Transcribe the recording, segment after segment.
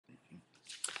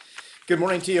Good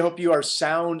morning to you. Hope you are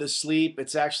sound asleep.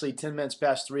 It's actually 10 minutes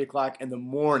past 3 o'clock in the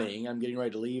morning. I'm getting ready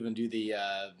to leave and do the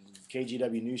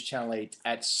KGW News Channel 8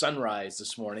 at sunrise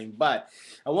this morning. But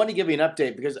I want to give you an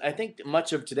update because I think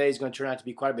much of today is going to turn out to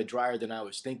be quite a bit drier than I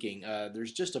was thinking.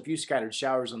 There's just a few scattered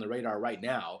showers on the radar right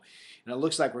now, and it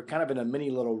looks like we're kind of in a mini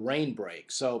little rain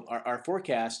break. So our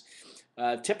forecast.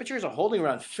 Temperatures are holding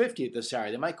around 50 at this hour.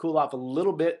 They might cool off a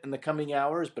little bit in the coming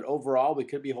hours, but overall we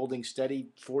could be holding steady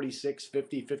 46,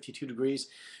 50, 52 degrees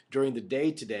during the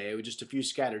day today with just a few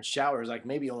scattered showers, like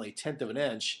maybe only a tenth of an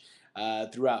inch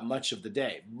throughout much of the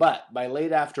day. But by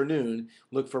late afternoon,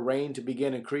 look for rain to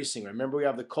begin increasing. Remember, we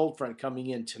have the cold front coming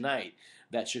in tonight.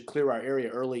 That should clear our area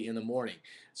early in the morning.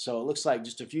 So it looks like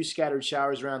just a few scattered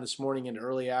showers around this morning and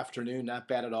early afternoon. Not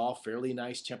bad at all. Fairly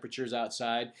nice temperatures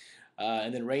outside.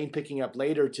 And then rain picking up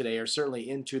later today or certainly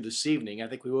into this evening. I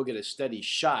think we will get a steady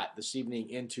shot this evening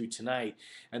into tonight.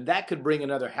 And that could bring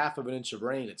another half of an inch of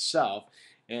rain itself.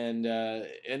 And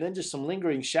then just some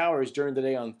lingering showers during the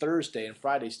day on Thursday, and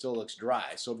Friday still looks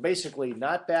dry. So basically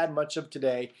not bad much of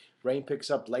today. Rain picks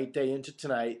up late day into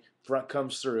tonight. Front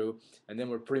comes through, and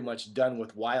then we're pretty much done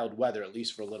with wild weather, at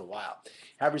least for a little while.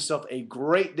 Have yourself a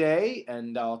great day,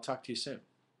 and I'll talk to you soon.